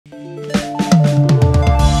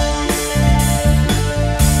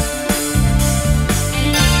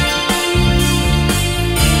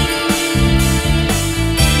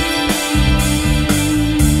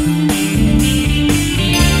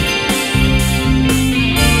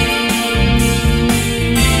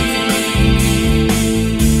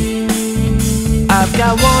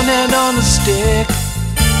got one hand on the stick,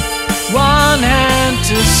 one hand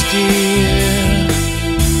to steer,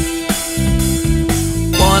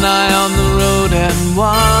 one eye on the road and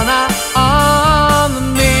one eye on the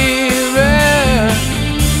mirror.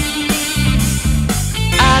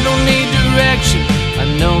 I don't need direction, I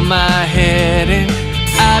know my heading.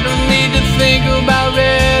 I don't need to think about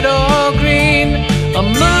red or green. I'm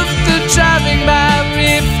moved to traffic by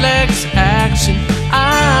reflex action.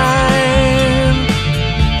 I'm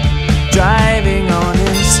driving on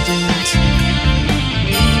instinct,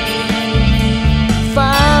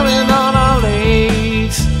 firing on all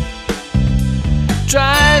eight,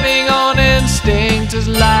 driving on instinct as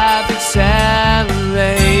life accelerates.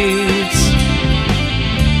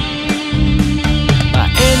 My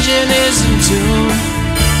engine is in tune,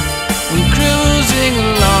 I'm cruising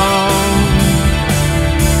along.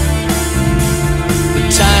 The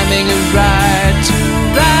timing is right to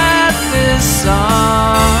write this song.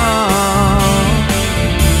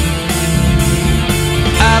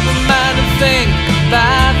 I've a mind to think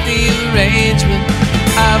about the arrangement,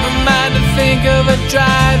 I've a mind to think of a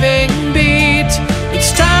driving beat.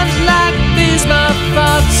 It's times like these my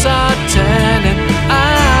thoughts are turning.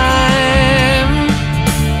 I'm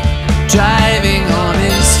driving on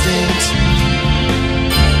instinct,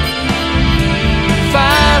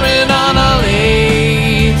 firing on all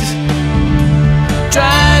eight,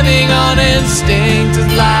 driving on instinct as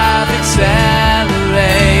life accelerates.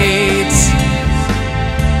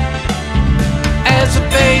 As the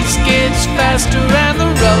pace gets faster and the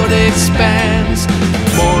road expands,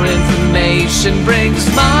 more information brings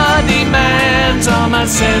more demands on my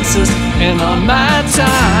senses and on my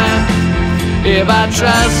time. If I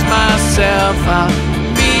trust myself, I'll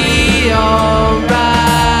be alright.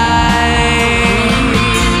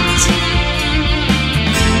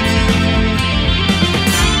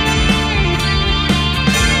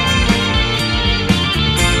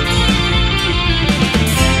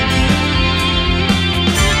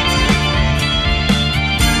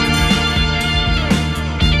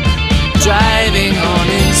 Driving on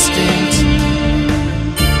instinct,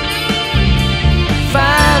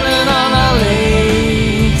 firing on all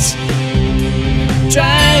eight,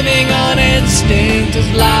 driving on instinct as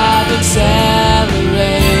life accelerates.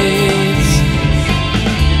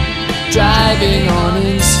 Driving on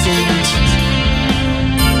instinct,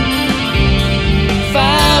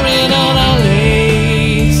 firing on all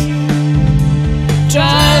eight,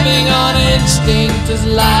 driving on instinct as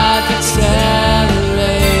life accelerates.